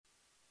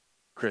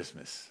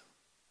Christmas.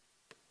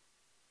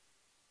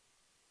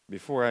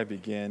 Before I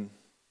begin,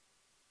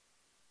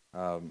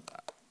 I'd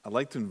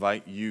like to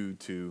invite you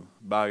to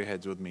bow your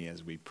heads with me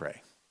as we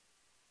pray.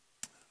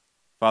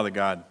 Father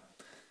God,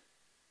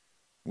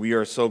 we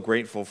are so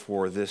grateful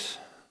for this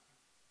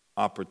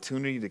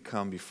opportunity to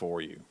come before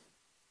you.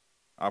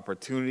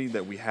 Opportunity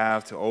that we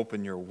have to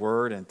open your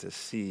word and to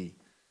see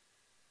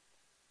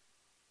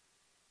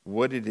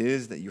what it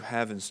is that you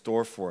have in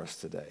store for us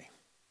today.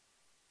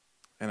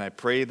 And I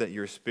pray that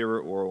your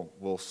Spirit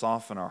will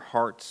soften our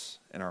hearts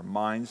and our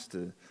minds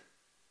to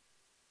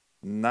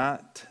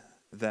not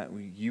that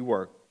you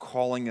are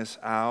calling us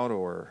out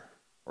or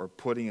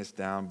putting us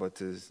down, but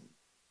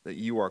that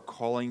you are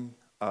calling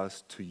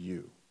us to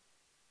you.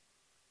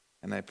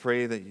 And I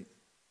pray that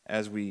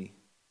as we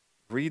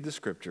read the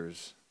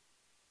Scriptures,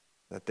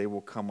 that they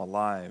will come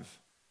alive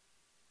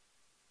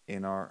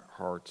in our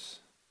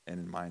hearts and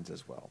in minds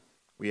as well.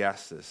 We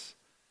ask this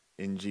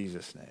in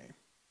Jesus' name.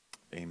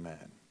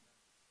 Amen.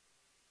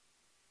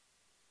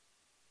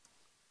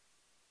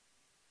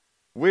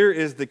 Where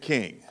is the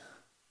king?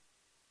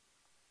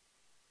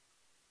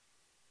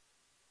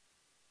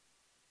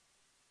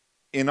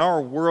 In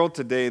our world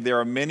today, there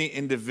are many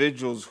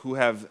individuals who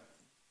have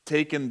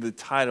taken the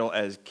title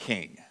as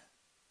king.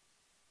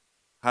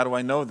 How do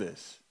I know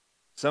this?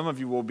 Some of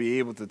you will be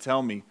able to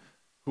tell me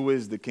who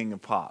is the king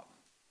of pop.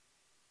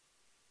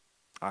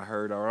 I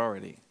heard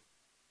already.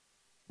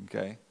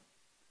 Okay.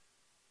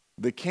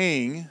 The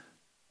king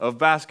of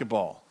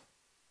basketball.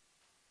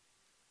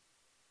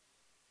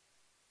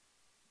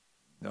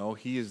 No,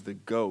 he is the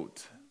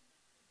GOAT.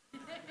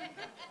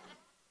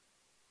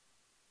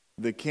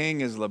 The king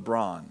is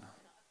LeBron,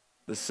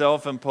 the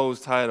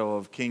self-imposed title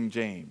of King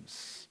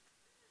James.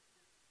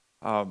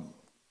 And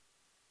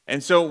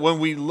so when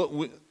we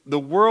look, the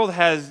world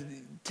has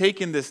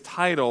taken this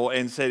title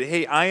and said,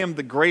 hey, I am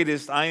the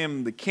greatest, I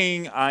am the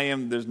king,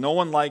 there's no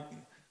one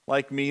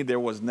like me, there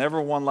was never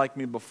one like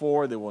me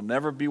before, there will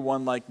never be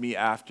one like me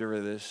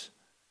after this.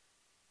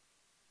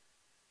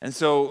 And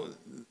so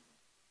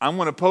I'm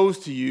going to pose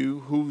to you,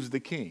 who's the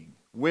king?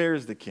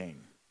 Where's the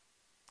king?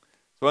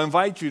 So I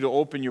invite you to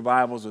open your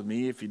Bibles with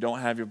me if you don't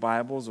have your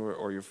Bibles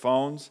or your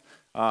phones.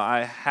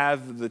 I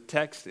have the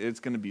text.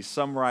 It's going to be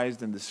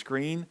summarized in the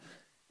screen,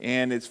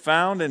 and it's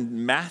found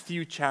in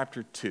Matthew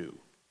chapter 2.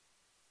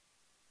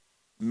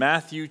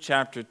 Matthew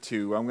chapter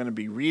 2. I'm going to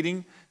be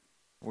reading.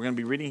 We're going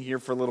to be reading here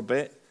for a little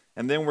bit,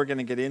 and then we're going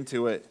to get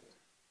into it.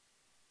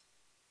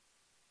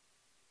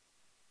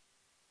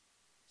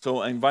 So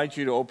I invite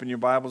you to open your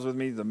Bibles with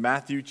me to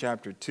Matthew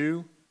chapter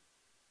 2.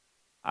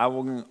 I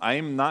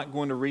am not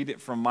going to read it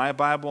from my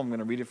Bible. I'm going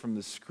to read it from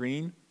the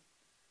screen.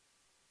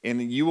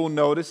 And you will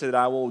notice that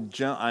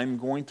I'm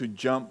going to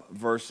jump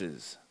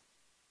verses.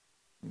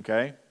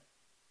 Okay?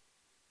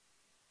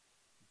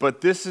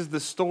 But this is the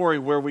story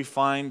where we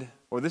find,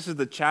 or this is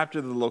the chapter,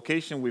 the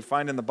location we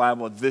find in the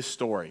Bible of this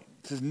story.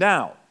 It says,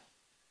 now,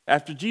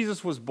 after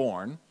Jesus was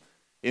born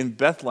in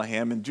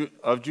Bethlehem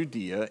of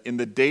Judea, in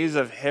the days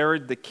of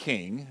Herod the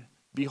king,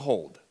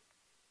 behold,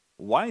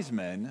 wise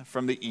men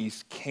from the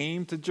east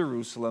came to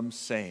Jerusalem,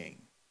 saying,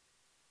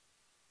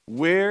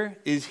 where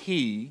is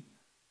he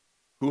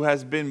who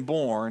has been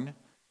born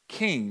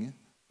King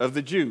of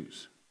the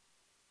Jews?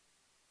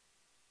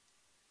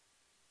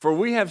 For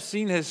we have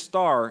seen his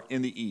star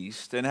in the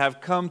east and have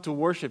come to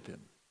worship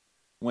him.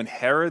 When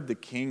Herod the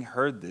king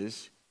heard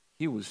this,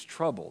 he was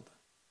troubled,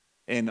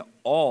 and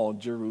all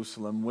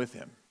Jerusalem with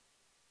him.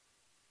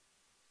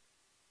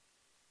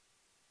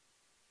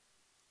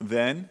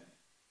 Then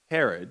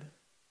Herod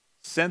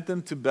sent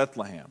them to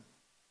Bethlehem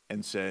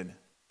and said,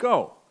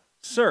 go,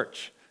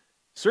 search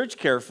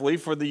carefully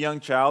for the young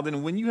child,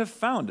 and when you have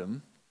found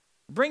him,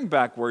 bring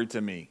back word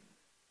to me,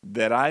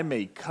 that I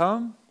may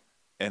come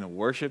and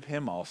worship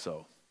him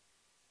also.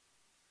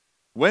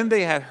 When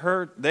they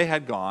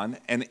had gone,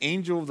 an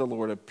angel of the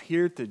Lord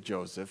appeared to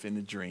Joseph in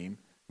a dream.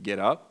 Get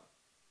up,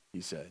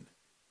 he said.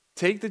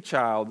 Take the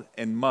child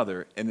and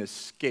mother and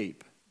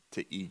escape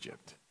to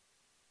Egypt.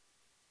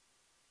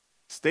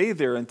 Stay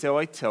there until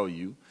I tell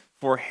you,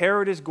 for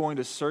Herod is going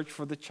to search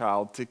for the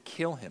child to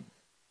kill him.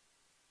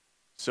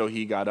 So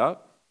he got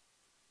up,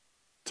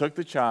 took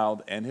the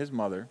child and his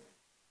mother,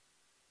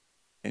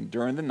 and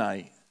during the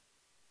night,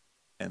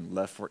 and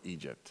left for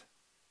Egypt,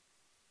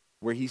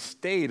 where he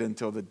stayed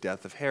until the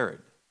death of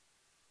Herod.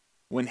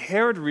 When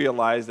Herod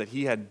realized that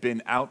he had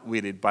been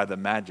outwitted by the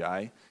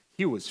Magi,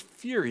 he was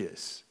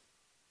furious,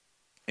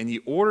 and he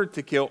ordered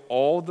to kill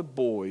all the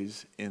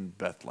boys in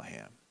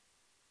Bethlehem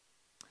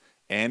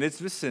and its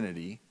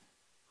vicinity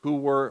who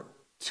were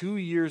 2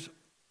 years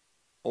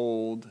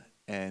old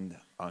and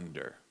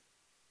under,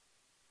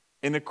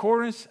 in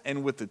accordance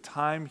and with the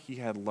time he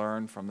had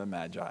learned from the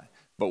Magi.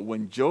 But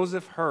when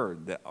Joseph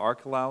heard that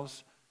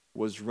Archelaus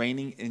was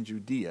reigning in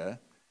Judea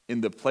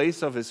in the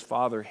place of his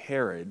father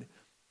Herod,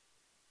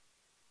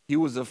 he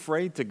was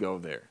afraid to go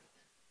there.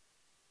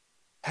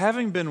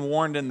 Having been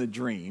warned in the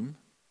dream,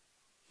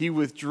 he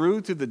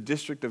withdrew to the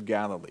district of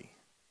Galilee,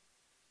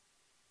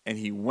 and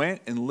he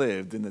went and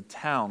lived in the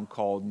town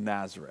called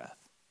Nazareth.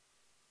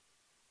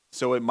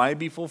 so it might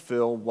be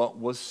fulfilled what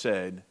was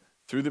said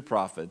through the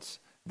prophets,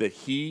 that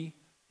he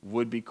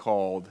would be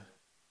called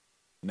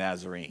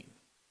Nazarene.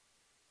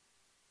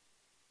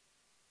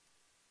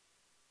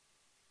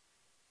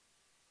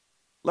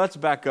 Let's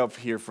back up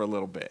here for a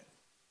little bit.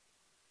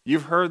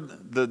 You've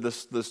heard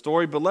the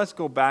story, but let's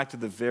go back to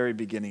the very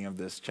beginning of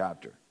this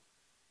chapter.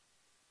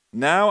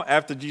 Now,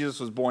 after Jesus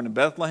was born in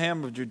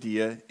Bethlehem of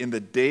Judea, in the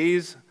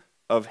days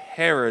of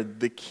Herod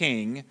the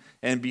king,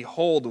 and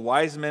behold,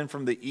 wise men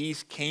from the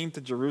east came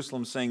to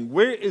Jerusalem, saying,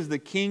 "Where is the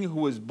king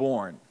who was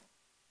born,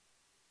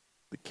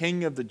 the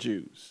King of the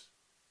Jews?"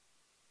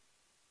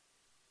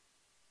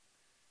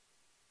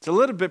 It's a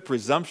little bit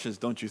presumptuous,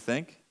 don't you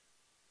think?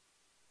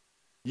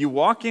 You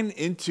walk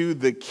into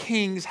the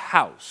king's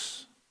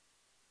house,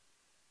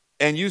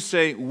 and you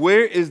say,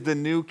 "Where is the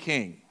new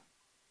king?"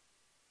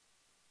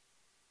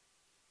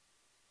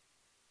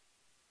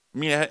 I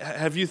mean,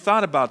 have you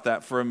thought about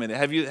that for a minute?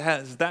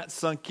 Has that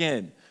sunk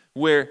in?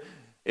 Where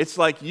it's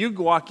like you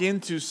walk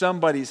into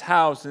somebody's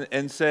house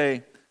and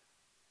say,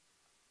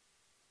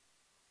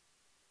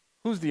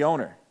 "Who's the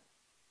owner?"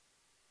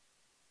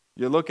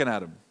 You're looking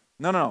at him.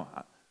 No.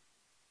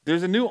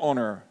 There's a new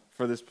owner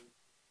for this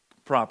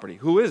property.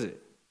 Who is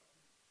it?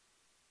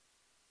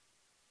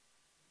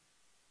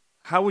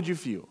 How would you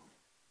feel?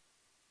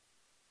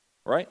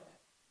 Right?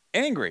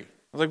 Angry.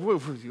 I was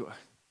like,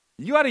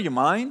 you out of your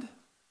mind?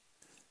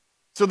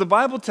 So the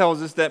Bible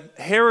tells us that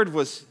Herod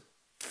was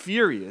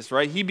furious,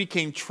 right? He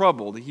became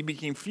troubled. He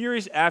became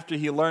furious after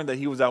he learned that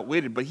he was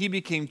outwitted, but he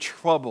became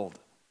troubled.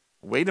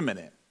 Wait a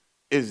minute.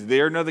 Is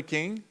there another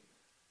king?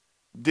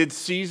 Did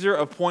Caesar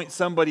appoint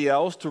somebody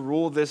else to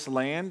rule this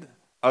land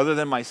other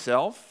than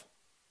myself?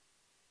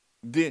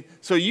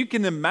 So you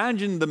can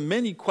imagine the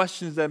many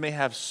questions that may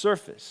have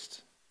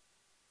surfaced.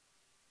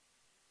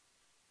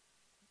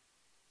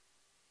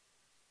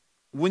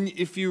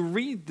 If you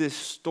read this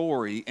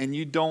story and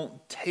you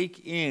don't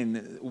take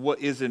in what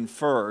is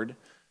inferred,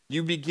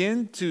 you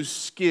begin to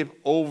skip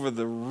over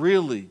the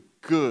really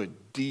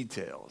good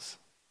details.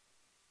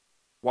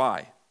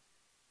 Why?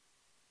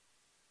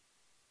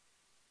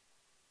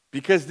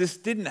 Because this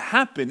didn't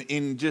happen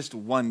in just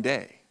one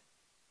day.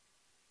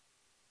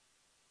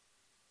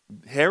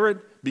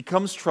 Herod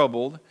becomes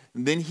troubled,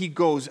 and then he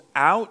goes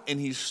out and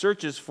he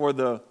searches for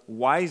the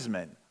wise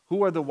men.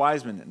 Who are the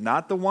wise men?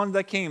 Not the ones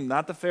that came,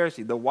 not the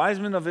Pharisees. The wise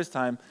men of his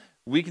time,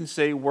 we can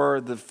say,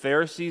 were the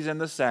Pharisees and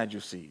the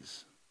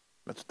Sadducees.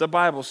 That's what the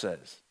Bible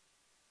says.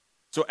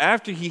 So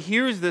after he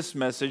hears this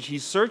message, he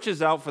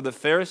searches out for the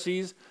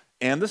Pharisees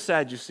and the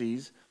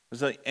Sadducees,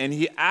 and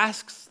he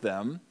asks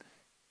them,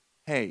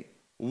 "Hey,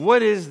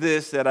 what is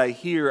this that I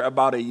hear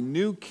about a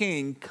new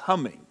king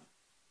coming?"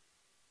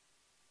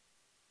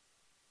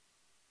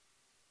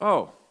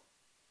 "Oh,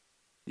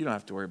 you don't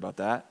have to worry about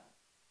that.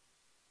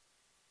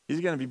 He's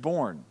going to be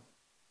born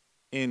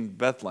in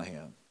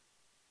Bethlehem.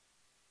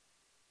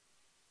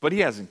 But he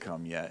hasn't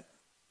come yet."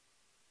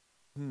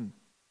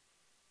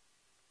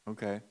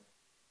 Okay.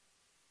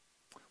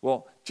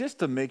 Well, just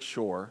to make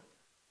sure,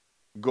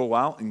 go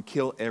out and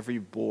kill every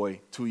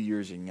boy 2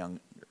 years and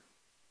younger.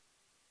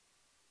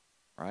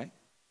 Right?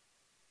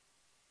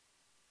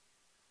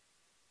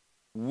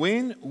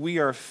 When we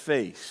are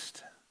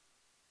faced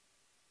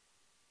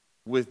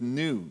with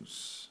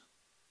news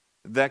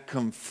that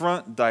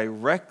confront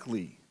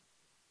directly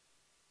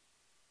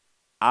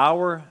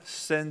our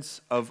sense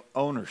of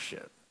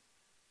ownership,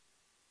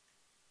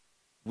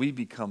 we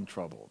become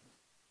troubled.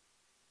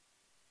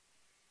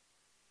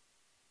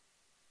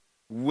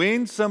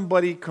 When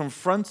somebody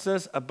confronts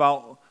us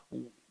about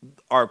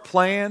our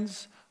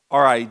plans,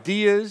 our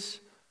ideas,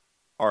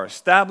 our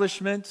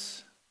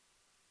establishments,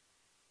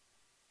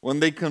 when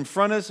they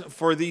confront us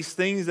for these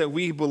things that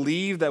we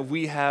believe that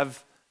we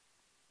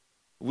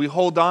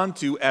hold on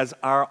to as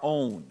our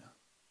own,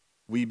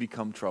 we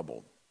become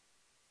troubled.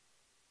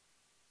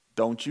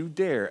 Don't you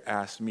dare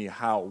ask me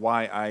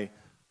why I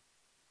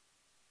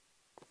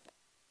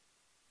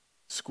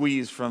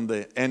squeeze from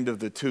the end of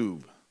the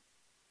tube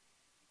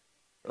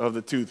of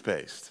the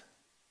toothpaste,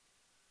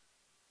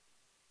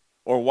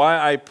 or why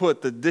I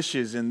put the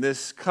dishes in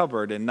this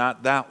cupboard and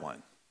not that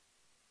one,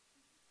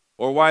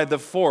 or why the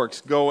forks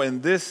go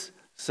in this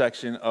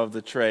section of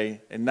the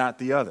tray and not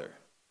the other.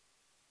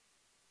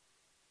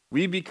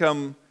 We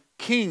become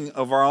king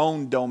of our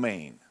own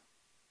domain.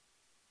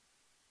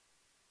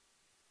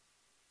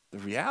 The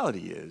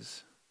reality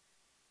is,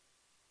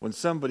 when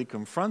somebody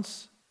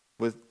confronts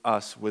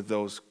us with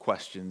those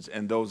questions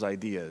and those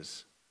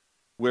ideas,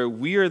 where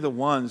we are the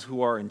ones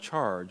who are in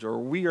charge, or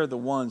we are the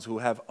ones who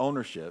have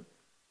ownership,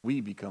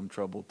 we become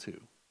troubled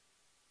too.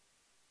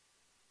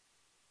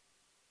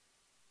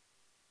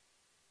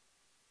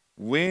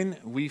 When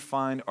we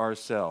find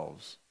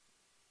ourselves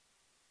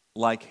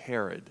like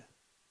Herod,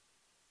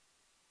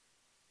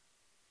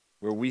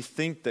 where we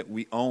think that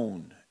we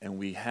own and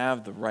we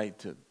have the right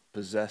to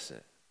possess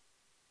it,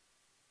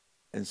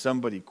 and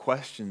somebody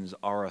questions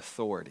our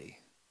authority,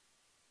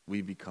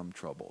 we become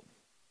troubled.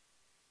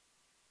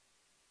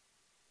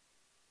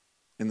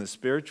 In the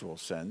spiritual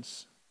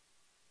sense,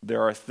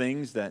 there are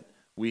things that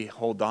we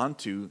hold on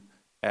to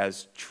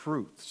as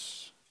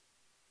truths,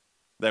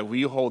 that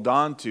we hold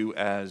on to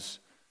as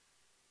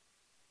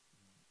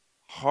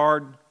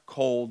hard,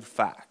 cold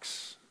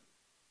facts.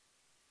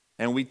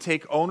 And we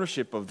take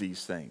ownership of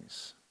these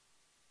things.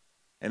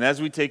 And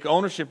as we take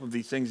ownership of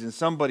these things and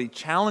somebody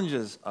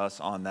challenges us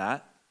on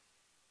that,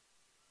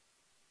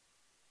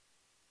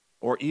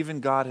 or even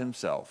God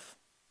himself,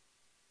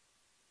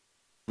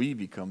 we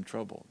become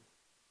troubled.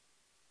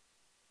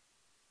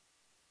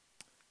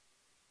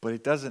 But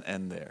it doesn't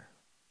end there.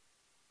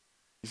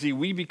 You see,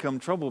 we become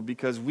troubled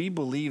because we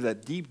believe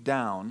that deep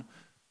down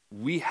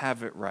we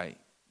have it right.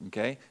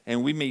 Okay?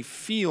 And we may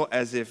feel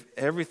as if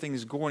everything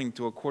is going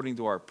according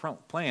to our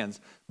plans,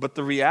 but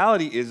the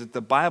reality is that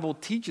the Bible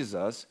teaches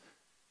us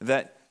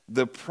that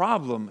the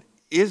problem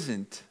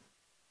isn't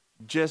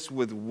just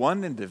with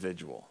one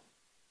individual.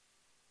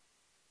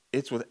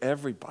 It's with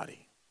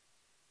everybody.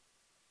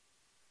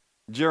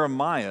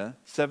 Jeremiah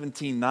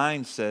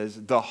 17:9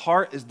 says, "The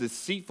heart is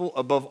deceitful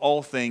above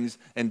all things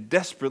and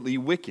desperately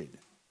wicked.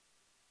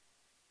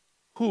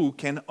 Who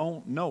can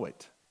know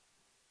it?"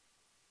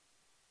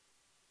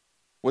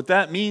 What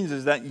that means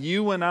is that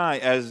you and I,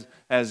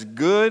 as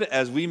good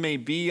as we may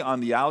be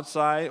on the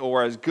outside,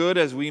 or as good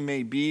as we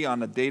may be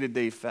on a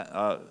day-to-day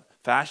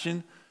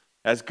fashion,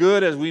 as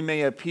good as we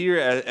may appear,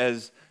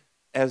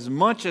 as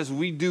much as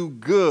we do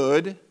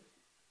good,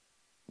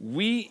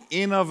 we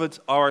in of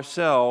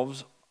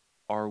ourselves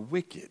are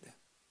wicked.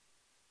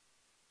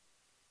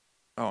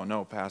 Oh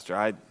no, Pastor,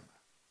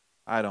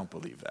 I don't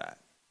believe that.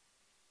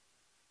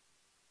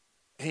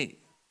 Hey,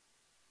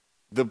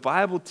 the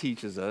Bible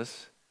teaches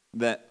us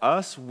that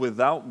us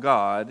without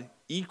God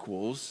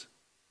equals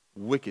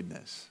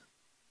wickedness.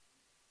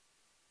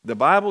 The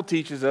Bible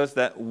teaches us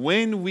that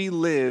when we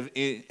live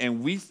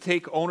and we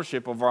take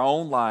ownership of our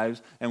own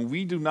lives and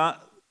we do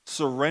not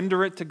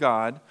surrender it to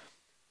God,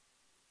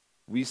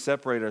 we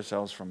separate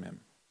ourselves from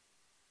him.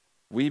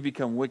 We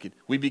become wicked.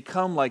 We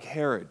become like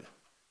Herod.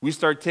 We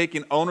start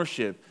taking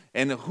ownership.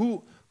 And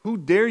who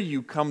dare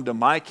you come to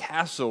my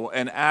castle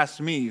and ask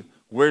me,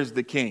 where's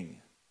the king?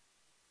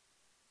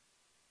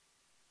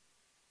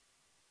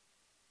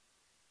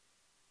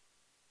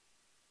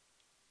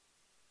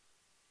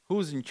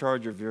 Who's in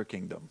charge of your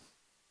kingdom?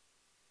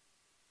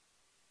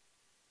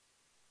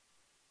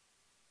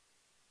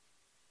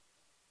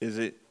 Is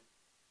it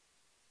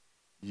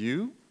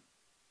you?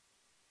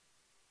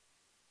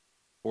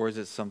 Or is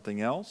it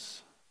something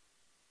else?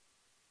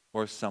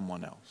 Or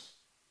someone else?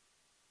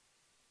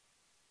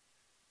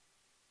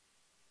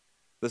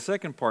 The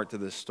second part to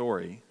this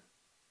story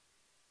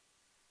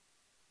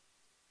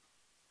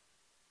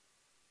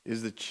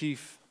is the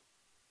chief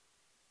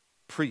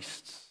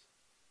priests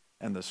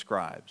and the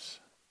scribes.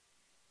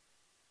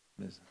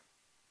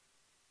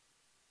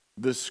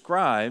 The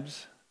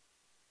scribes,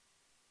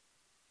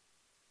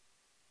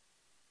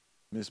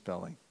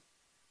 misspelling,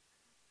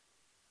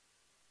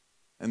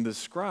 and the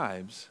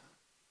scribes,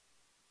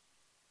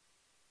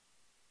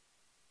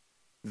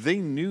 they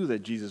knew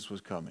that Jesus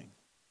was coming.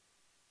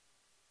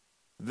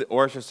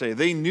 Or I should say,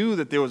 they knew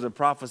that there was a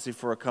prophecy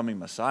for a coming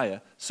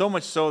Messiah, so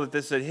much so that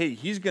they said, hey,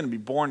 he's going to be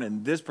born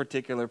in this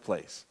particular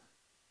place.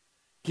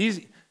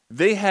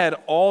 They had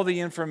all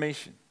the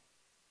information.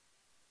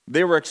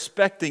 They were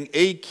expecting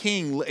a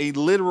king, a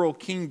literal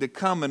king, to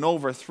come and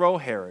overthrow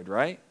Herod,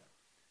 right?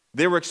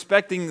 They were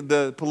expecting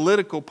the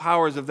political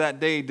powers of that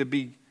day to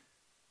be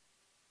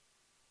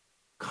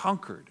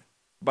conquered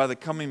by the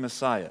coming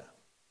Messiah.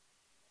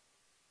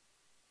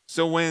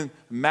 So when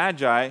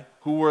Magi,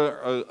 who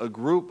were a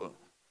group,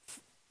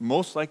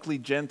 most likely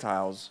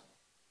Gentiles,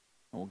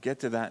 we'll get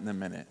to that in a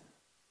minute,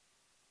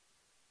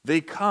 they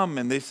come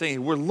and they say,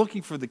 we're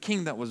looking for the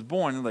king that was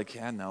born. They're like,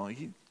 yeah, no,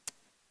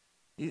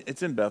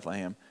 it's in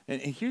Bethlehem.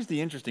 And here's the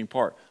interesting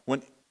part.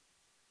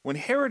 When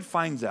Herod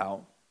finds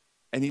out,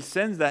 and he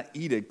sends that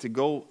edict to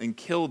go and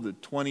kill the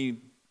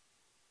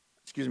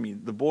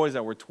boys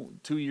that were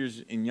 2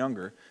 years and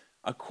younger,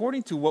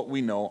 according to what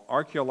we know,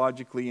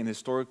 archaeologically and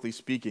historically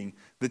speaking,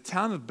 the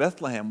town of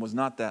Bethlehem was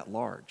not that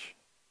large.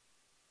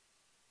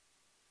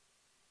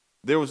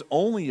 There was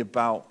only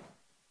about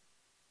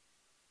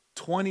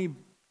 20,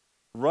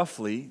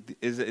 roughly,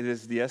 it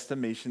is the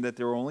estimation that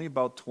there were only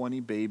about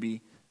 20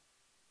 baby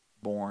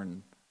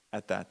born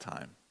at that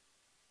time.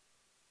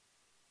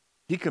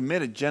 He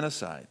committed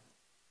genocide.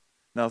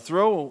 Now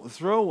throw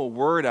a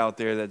word out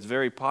there that's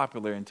very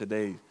popular in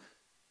today,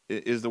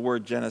 is the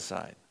word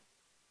genocide.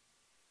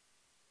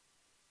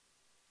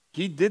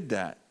 He did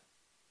that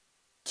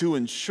to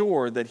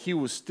ensure that he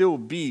would still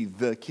be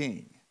the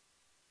king.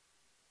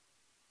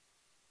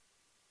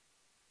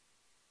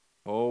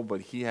 Oh,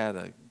 but he had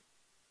a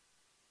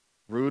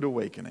rude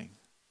awakening.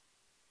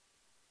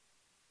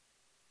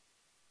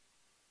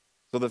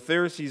 So the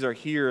Pharisees are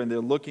here and they're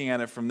looking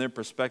at it from their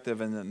perspective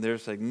and they're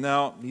saying,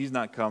 no, he's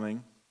not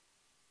coming.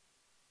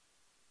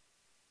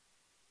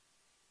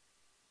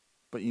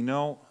 But you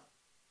know,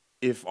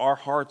 if our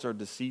hearts are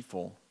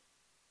deceitful,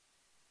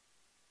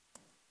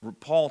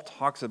 Paul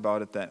talks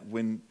about it that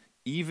when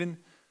even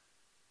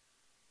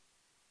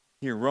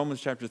here, Romans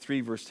chapter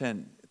 3, verse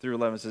 10, through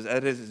 11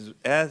 says,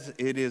 as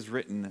it is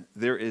written,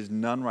 there is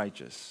none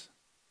righteous.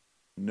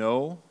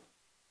 No,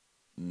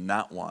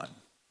 not one.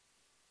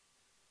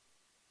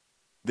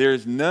 There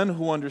is none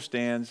who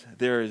understands.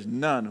 There is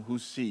none who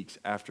seeks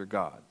after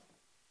God.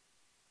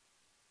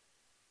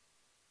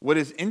 What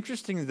is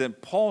interesting is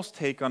that Paul's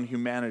take on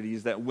humanity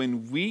is that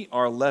when we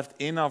are left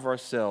in of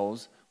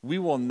ourselves, we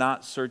will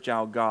not search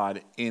out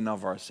God in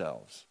of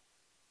ourselves.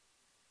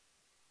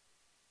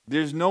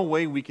 There's no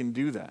way we can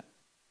do that.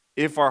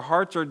 If our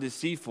hearts are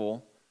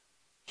deceitful,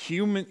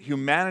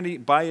 humanity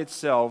by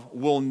itself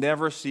will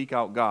never seek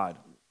out God.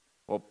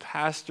 Well,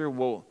 Pastor,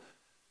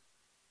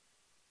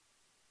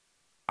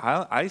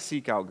 I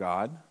seek out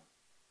God.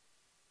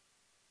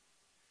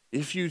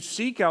 If you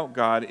seek out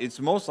God, it's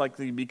most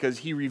likely because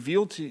he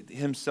revealed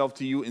himself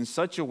to you in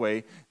such a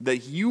way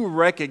that you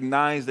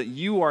recognize that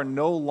you are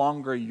no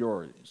longer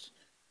yours.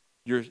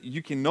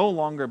 You can no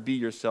longer be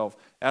yourself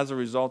as a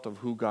result of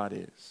who God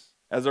is,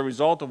 as a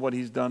result of what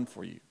he's done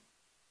for you.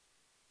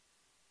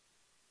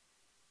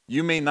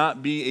 You may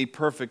not be a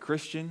perfect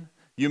Christian.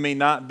 You may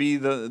not be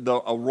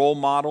a role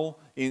model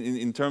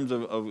in terms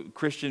of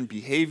Christian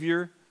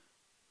behavior.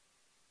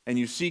 And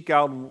you seek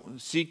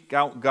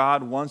out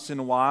God once in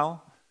a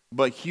while.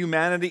 But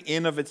humanity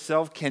in of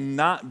itself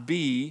cannot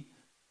be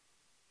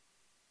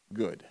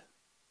good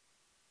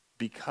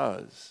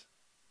because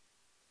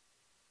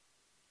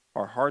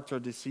our hearts are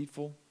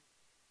deceitful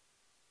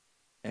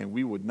and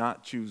we would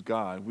not choose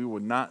God. We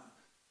would not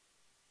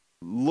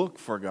look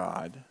for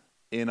God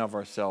in of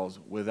ourselves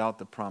without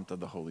the prompt of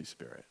the Holy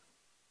Spirit.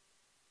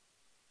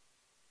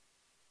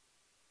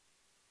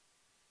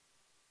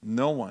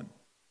 No one.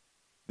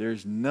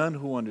 There's none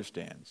who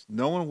understands.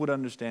 No one would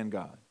understand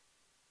God.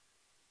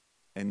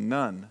 And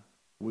none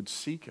would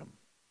seek him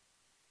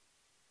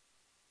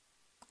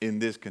in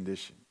this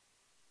condition.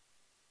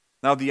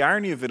 Now, the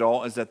irony of it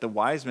all is that the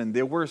wise men,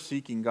 they were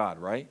seeking God,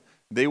 right?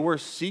 They were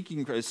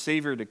seeking for a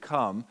Savior to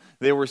come.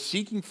 They were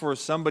seeking for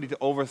somebody to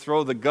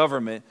overthrow the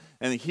government.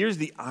 And here's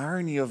the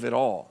irony of it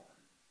all.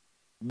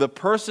 The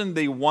person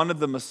they wanted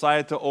the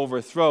Messiah to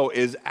overthrow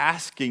is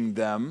asking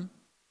them,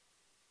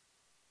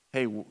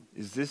 hey,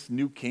 is this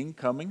new king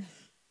coming?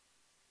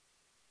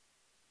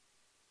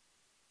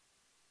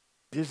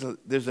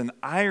 There's an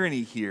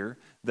irony here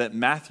that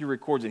Matthew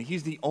records, and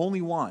he's the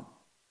only one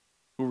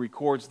who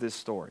records this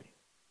story.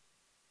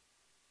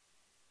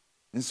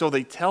 And so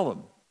they tell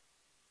him,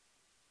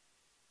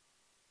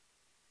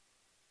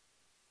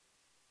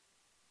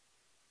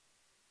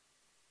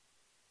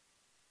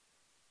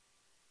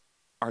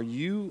 are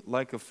you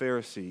like a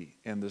Pharisee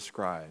and the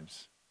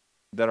scribes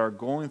that are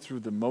going through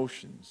the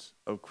motions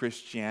of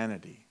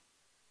Christianity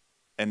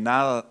and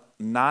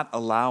not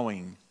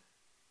allowing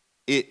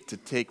it to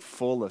take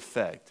full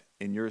effect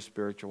in your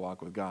spiritual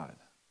walk with God?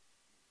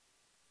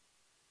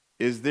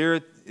 Is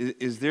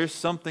there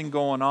something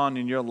going on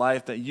in your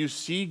life that you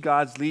see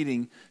God's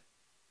leading,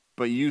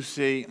 but you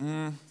say,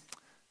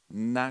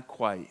 not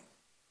quite?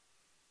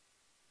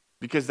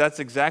 Because that's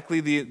exactly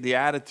the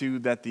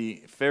attitude that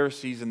the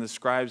Pharisees and the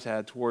scribes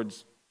had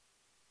towards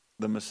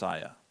the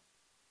Messiah,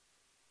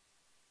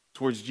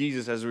 towards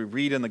Jesus, as we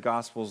read in the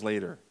Gospels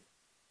later.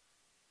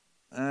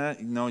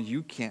 No,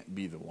 you can't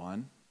be the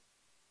one.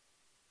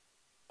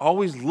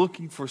 Always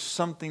looking for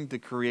something to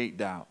create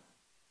doubt.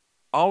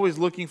 Always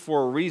looking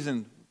for a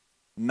reason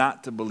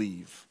not to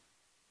believe.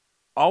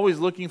 Always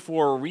looking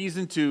for a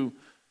reason to,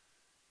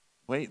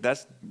 wait,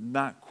 that's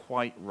not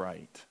quite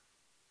right.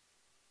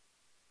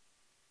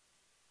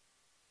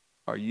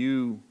 Are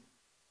you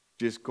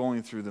just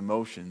going through the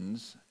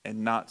motions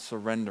and not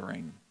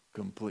surrendering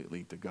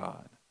completely to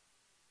God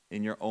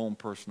in your own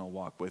personal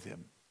walk with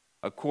him,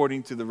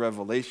 according to the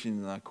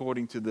revelation and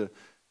according to the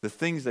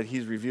things that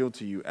he's revealed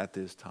to you at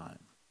this time?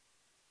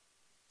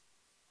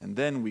 And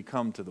then we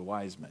come to the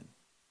wise men.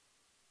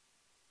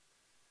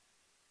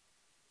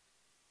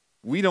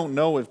 We don't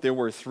know if there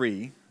were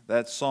three.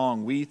 That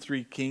song, "We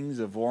Three Kings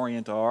of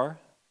Orient Are,"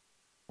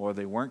 well,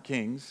 they weren't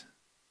kings.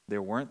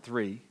 There weren't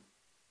three,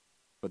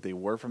 but they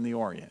were from the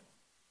Orient.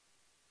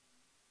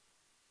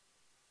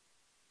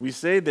 We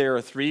say there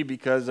are three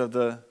because of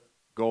the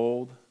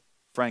gold,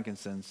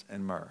 frankincense,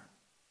 and myrrh.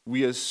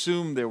 We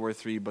assume there were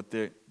three, but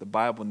the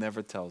Bible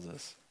never tells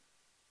us.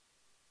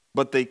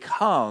 But they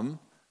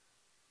come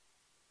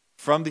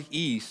from the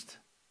east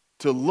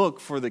to look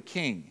for the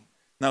king.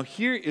 Now,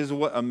 here is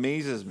what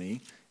amazes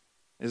me,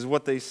 is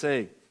what they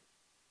say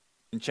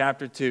in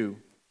chapter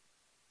 2,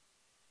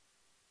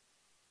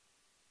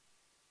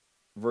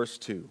 verse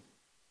 2.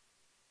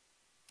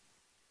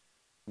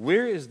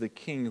 "Where is the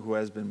king who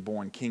has been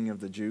born king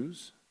of the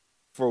Jews?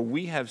 For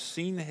we have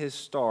seen his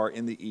star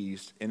in the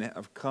east and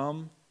have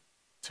come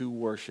to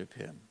worship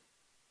him."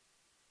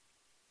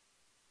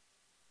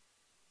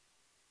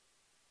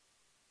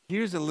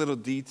 Here's a little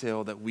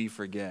detail that we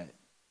forget.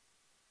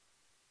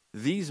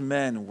 These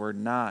men were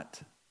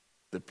not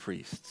the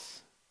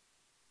priests.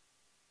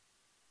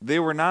 They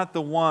were not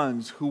the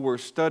ones who were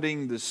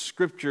studying the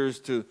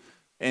scriptures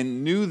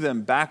and knew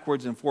them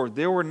backwards and forwards.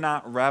 They were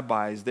not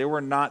rabbis. They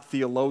were not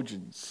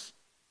theologians.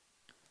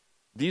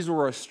 These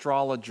were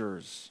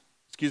astronomers,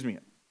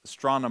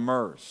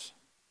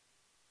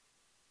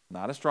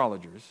 not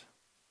astrologers.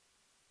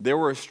 They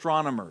were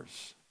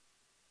astronomers.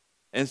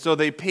 And so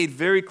they paid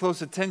very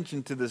close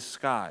attention to the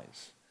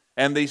skies.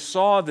 And they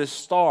saw this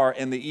star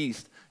in the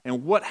east.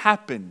 And what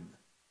happened?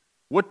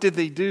 What did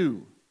they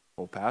do?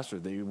 Well, Pastor,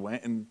 they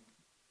went and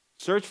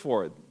searched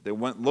for it. They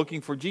went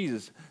looking for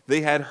Jesus. They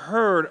had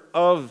heard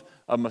of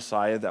a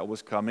Messiah that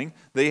was coming.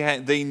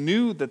 They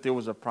knew that there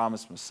was a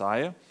promised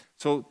Messiah.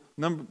 So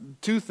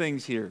two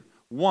things here.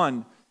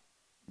 One,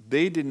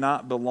 they did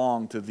not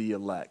belong to the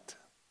elect,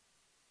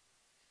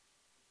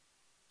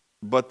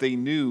 but they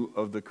knew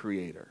of the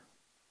Creator.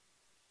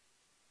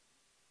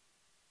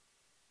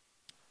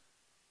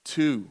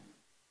 Two,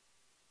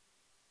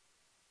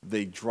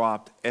 they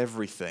dropped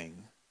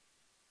everything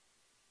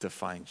to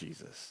find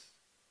Jesus.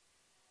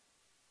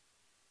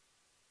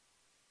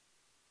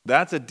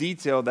 That's a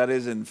detail that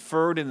is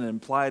inferred and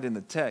implied in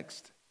the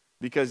text,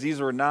 because these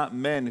were not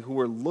men who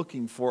were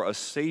looking for a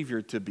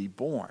Savior to be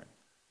born.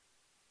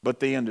 But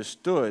they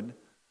understood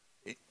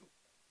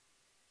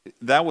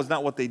that was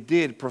not what they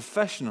did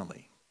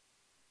professionally.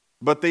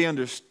 But they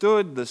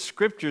understood the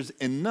Scriptures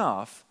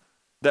enough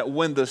that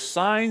when the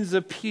signs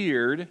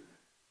appeared,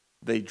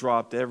 they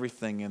dropped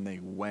everything and they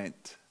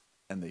went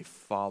and they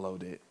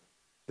followed it.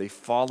 They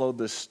followed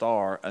the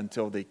star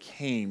until they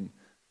came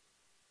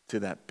to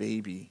that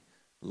baby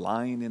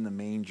lying in the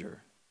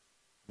manger,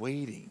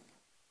 waiting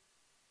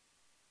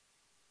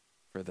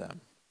for them.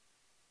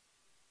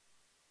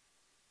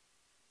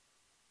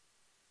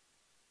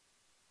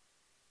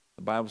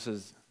 The Bible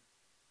says,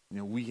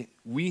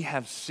 we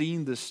have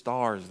seen the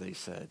stars, they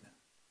said.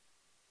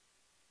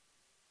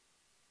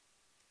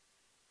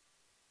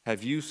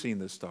 Have you seen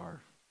the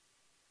star?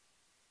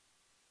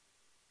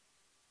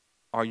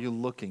 Are you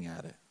looking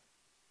at it?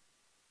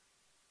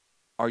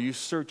 Are you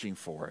searching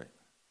for it?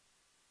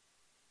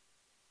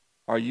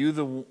 Are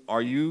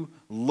you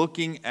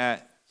looking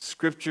at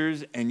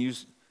Scriptures and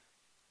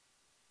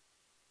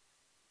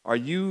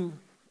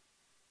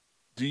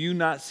do you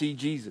not see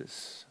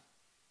Jesus?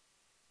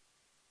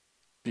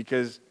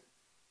 Because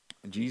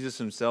Jesus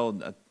himself,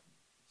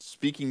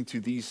 speaking to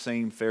these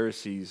same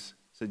Pharisees,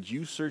 said,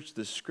 you search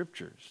the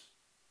Scriptures,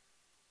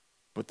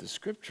 but the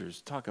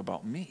Scriptures talk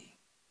about me.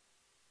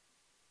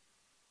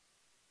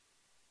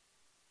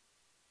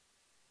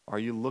 Are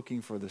you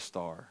looking for the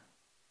star,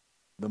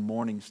 the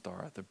morning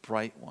star, the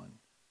bright one,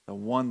 the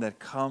one that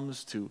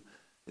comes to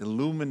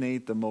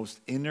illuminate the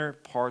most inner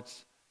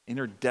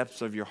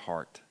depths of your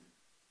heart,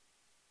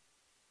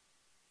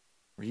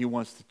 where he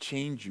wants to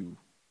change you,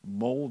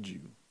 mold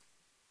you,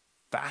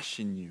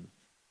 fashion you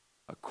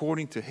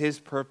according to his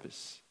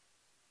purpose?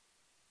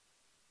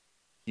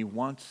 He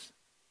wants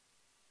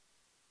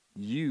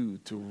you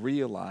to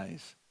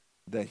realize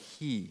that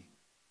he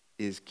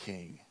is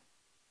king.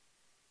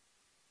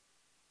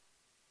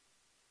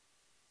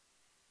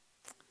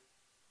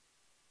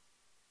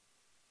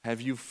 Have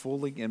you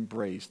fully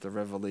embraced the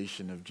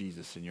revelation of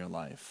Jesus in your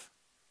life?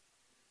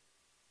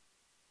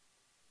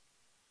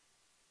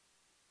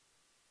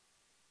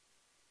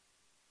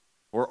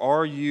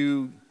 Or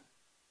do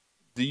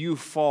you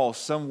fall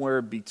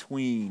somewhere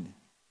between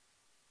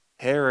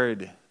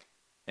Herod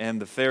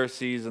and the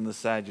Pharisees and the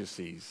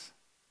Sadducees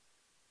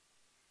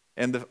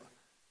and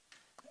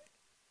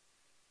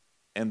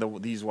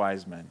these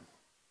wise men?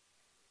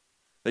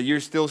 That you're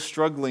still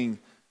struggling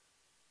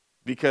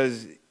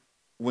because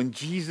when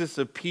Jesus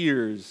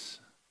appears,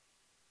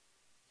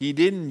 he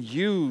didn't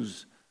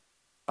use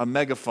a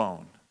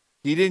megaphone.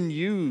 He didn't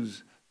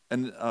use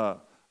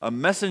a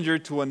messenger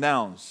to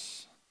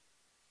announce.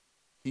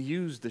 He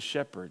used the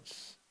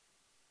shepherds.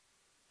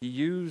 He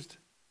used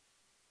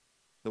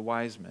the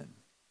wise men.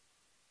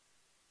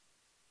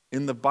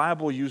 In the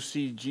Bible, you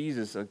see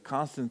Jesus, a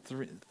constant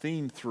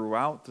theme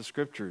throughout the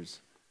Scriptures.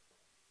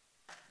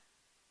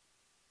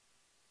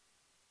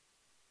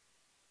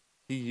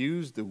 He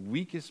used the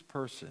weakest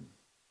person,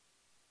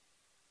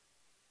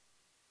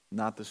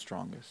 not the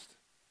strongest.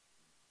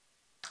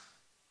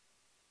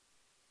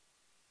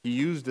 He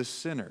used a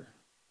sinner,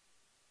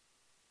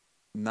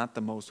 not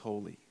the most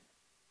holy.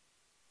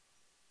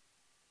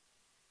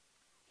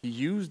 He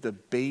used a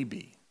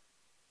baby,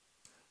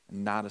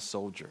 not a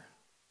soldier.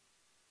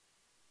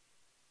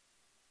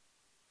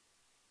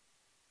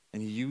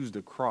 And he used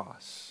a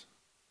cross,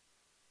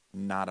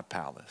 not a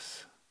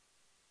palace.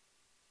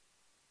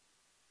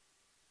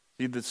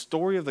 See, the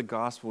story of the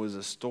gospel is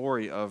a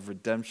story of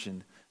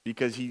redemption,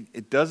 because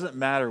it doesn't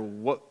matter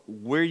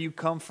where you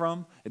come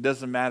from. It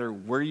doesn't matter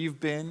where you've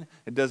been.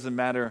 It doesn't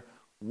matter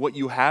what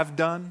you have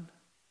done,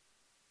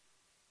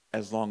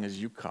 as long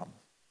as you come.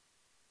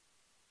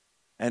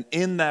 And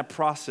in that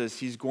process,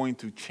 he's going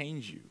to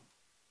change you.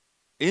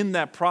 In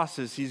that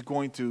process, he's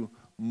going to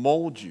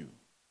mold you.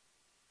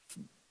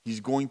 He's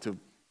going to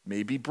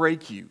maybe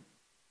break you,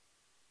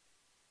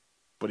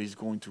 but he's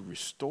going to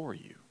restore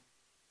you.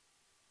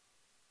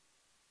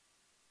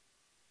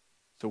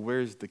 So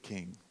where's the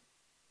king?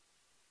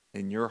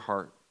 In your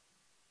heart,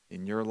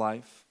 in your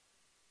life?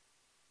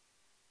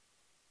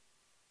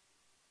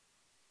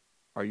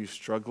 Are you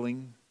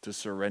struggling to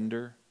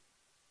surrender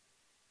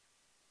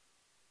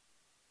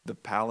the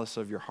palace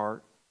of your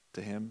heart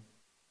to Him?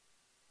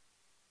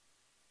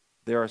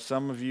 There are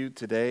some of you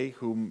today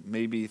who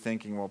may be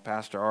thinking, well,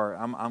 Pastor Art,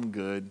 I'm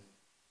good.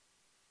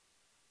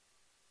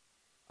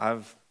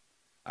 I've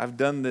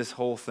done this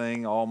whole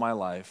thing all my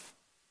life.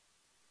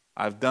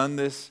 I've done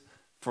this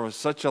for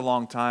such a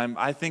long time.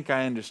 I think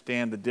I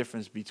understand the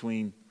difference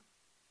between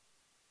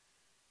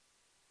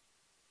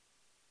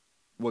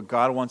what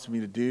God wants me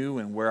to do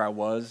and where I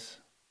was.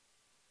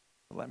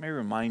 But let me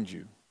remind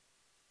you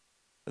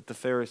that the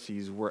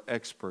Pharisees were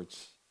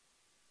experts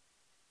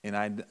in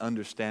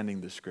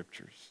understanding the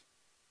Scriptures.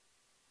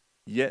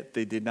 Yet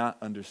they did not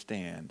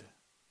understand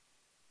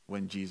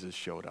when Jesus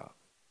showed up.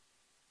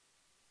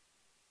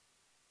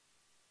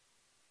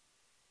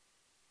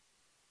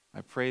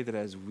 I pray that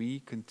as we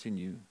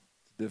continue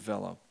to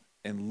develop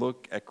and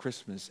look at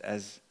Christmas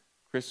as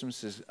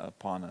Christmas is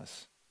upon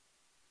us,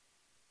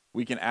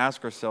 we can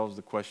ask ourselves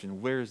the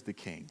question, where is the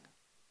King?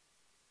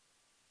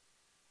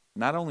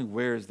 Not only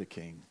where is the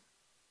King,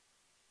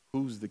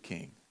 who's the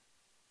King?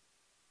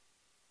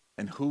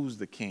 And who's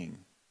the King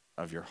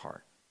of your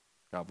heart?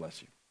 God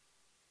bless you.